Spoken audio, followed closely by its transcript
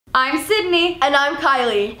I'm Sydney. And I'm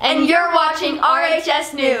Kylie. And you're watching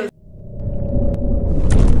RHS News.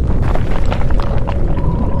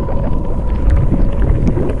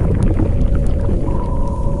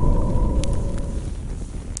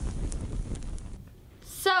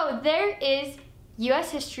 So there is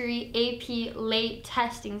U.S. History AP late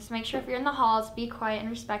testing, so make sure if you're in the halls, be quiet and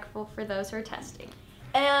respectful for those who are testing.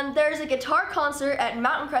 And there's a guitar concert at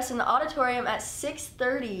Mountain Crest in the auditorium at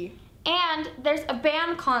 6:30. And there's a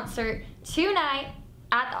band concert tonight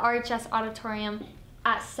at the RHS auditorium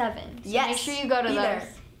at 7. So yes, make sure you go to those. There.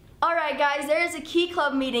 All right, guys, there is a Key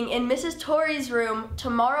Club meeting in Mrs. Torrey's room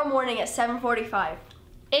tomorrow morning at 7:45.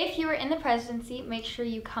 If you are in the presidency, make sure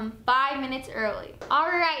you come 5 minutes early. All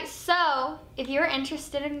right, so if you're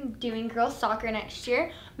interested in doing girls soccer next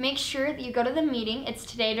year, make sure that you go to the meeting. It's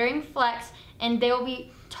today during Flex, and they will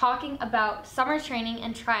be talking about summer training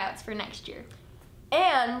and tryouts for next year.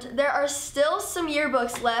 And there are still some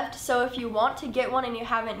yearbooks left, so if you want to get one and you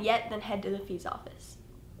haven't yet, then head to the fees office.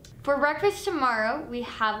 For breakfast tomorrow, we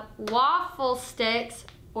have waffle sticks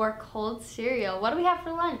or cold cereal. What do we have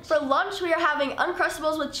for lunch? For lunch, we are having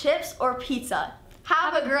Uncrustables with chips or pizza.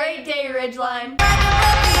 Have a great day, Ridgeline.